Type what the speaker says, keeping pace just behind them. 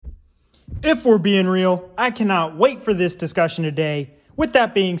If we're being real, I cannot wait for this discussion today. With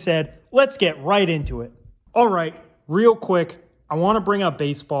that being said, let's get right into it. All right, real quick, I want to bring up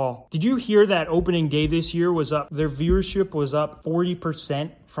baseball. Did you hear that opening day this year was up? Their viewership was up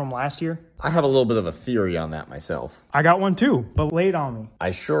 40% from last year. I have a little bit of a theory on that myself. I got one too, but lay it on me.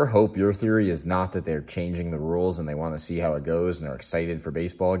 I sure hope your theory is not that they're changing the rules and they want to see how it goes and they're excited for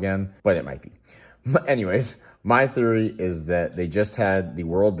baseball again, but it might be. Anyways, my theory is that they just had the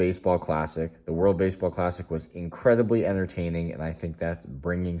World Baseball Classic. The World Baseball Classic was incredibly entertaining, and I think that's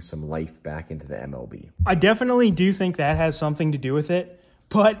bringing some life back into the MLB. I definitely do think that has something to do with it.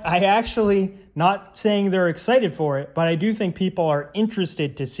 But I actually, not saying they're excited for it, but I do think people are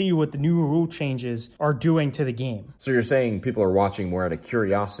interested to see what the new rule changes are doing to the game. So you're saying people are watching more out of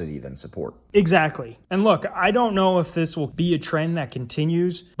curiosity than support? Exactly. And look, I don't know if this will be a trend that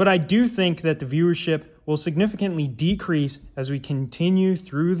continues, but I do think that the viewership will significantly decrease as we continue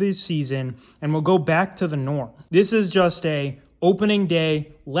through the season and we'll go back to the norm. This is just a opening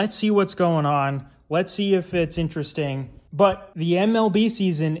day. Let's see what's going on. Let's see if it's interesting. But the MLB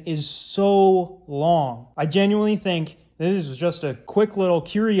season is so long. I genuinely think this is just a quick little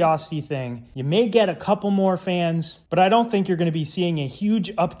curiosity thing. You may get a couple more fans, but I don't think you're going to be seeing a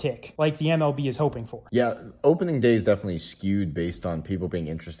huge uptick like the MLB is hoping for. Yeah, opening day is definitely skewed based on people being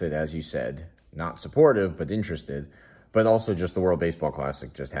interested, as you said. Not supportive, but interested. But also just the World Baseball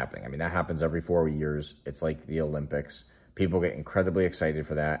Classic just happening. I mean, that happens every 4 years. It's like the Olympics. People get incredibly excited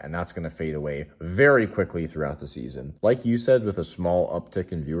for that, and that's going to fade away very quickly throughout the season. Like you said, with a small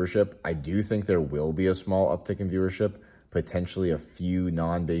uptick in viewership, I do think there will be a small uptick in viewership. Potentially a few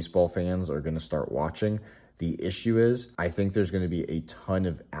non-baseball fans are going to start watching. The issue is, I think there's going to be a ton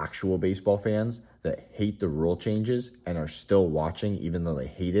of actual baseball fans that hate the rule changes and are still watching even though they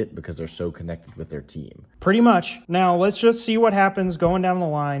hate it because they're so connected with their team. Pretty much. Now, let's just see what happens going down the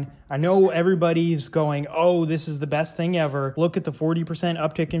line. I know everybody's going, oh, this is the best thing ever. Look at the 40%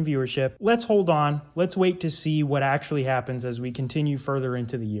 uptick in viewership. Let's hold on. Let's wait to see what actually happens as we continue further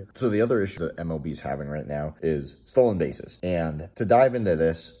into the year. So the other issue that MLB is having right now is stolen bases. And to dive into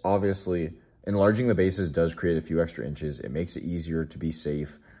this, obviously, enlarging the bases does create a few extra inches. It makes it easier to be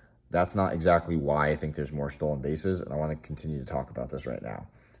safe. That's not exactly why I think there's more stolen bases, and I want to continue to talk about this right now.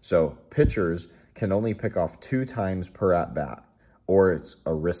 So pitchers can only pick off 2 times per at-bat, or it's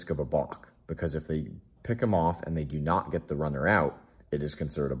a risk of a balk, because if they pick them off and they do not get the runner out, it is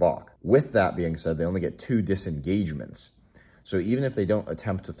considered a balk. With that being said, they only get 2 disengagements. So even if they don't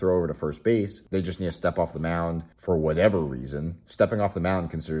attempt to throw over to first base, they just need to step off the mound for whatever reason. Stepping off the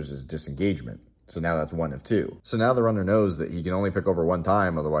mound considers as disengagement. So now that's 1 of 2. So now the runner knows that he can only pick over 1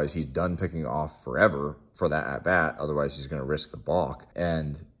 time, otherwise he's done picking off forever for that at-bat, otherwise he's going to risk the balk.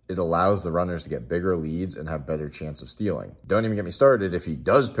 And it allows the runners to get bigger leads and have better chance of stealing. Don't even get me started, if he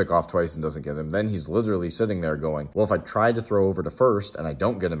does pick off twice and doesn't get him, then he's literally sitting there going, well, if I try to throw over to first and I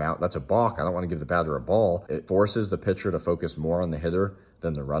don't get him out, that's a balk. I don't want to give the batter a ball. It forces the pitcher to focus more on the hitter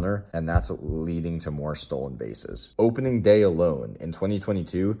than the runner, and that's leading to more stolen bases. Opening day alone in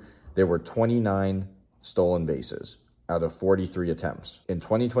 2022, there were 29 stolen bases out of 43 attempts. In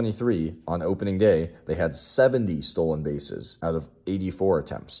 2023, on opening day, they had 70 stolen bases out of 84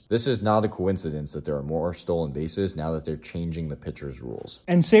 attempts. This is not a coincidence that there are more stolen bases now that they're changing the pitcher's rules.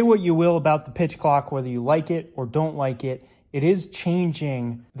 And say what you will about the pitch clock, whether you like it or don't like it, it is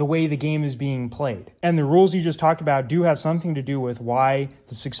changing the way the game is being played. And the rules you just talked about do have something to do with why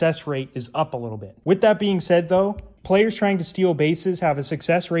the success rate is up a little bit. With that being said, though, players trying to steal bases have a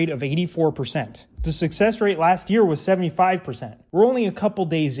success rate of 84%. The success rate last year was 75%. We're only a couple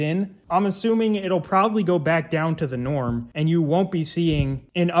days in. I'm assuming it'll probably go back down to the norm, and you won't be seeing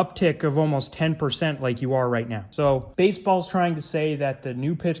an uptick of almost 10% like you are right now. So baseball's trying to say that the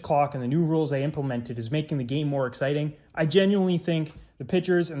new pitch clock and the new rules they implemented is making the game more exciting. I genuinely think the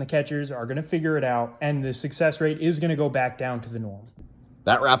pitchers and the catchers are going to figure it out, and the success rate is going to go back down to the norm.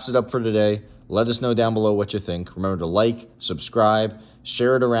 That wraps it up for today. Let us know down below what you think. Remember to like, subscribe,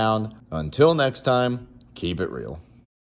 share it around. Until next time, keep it real.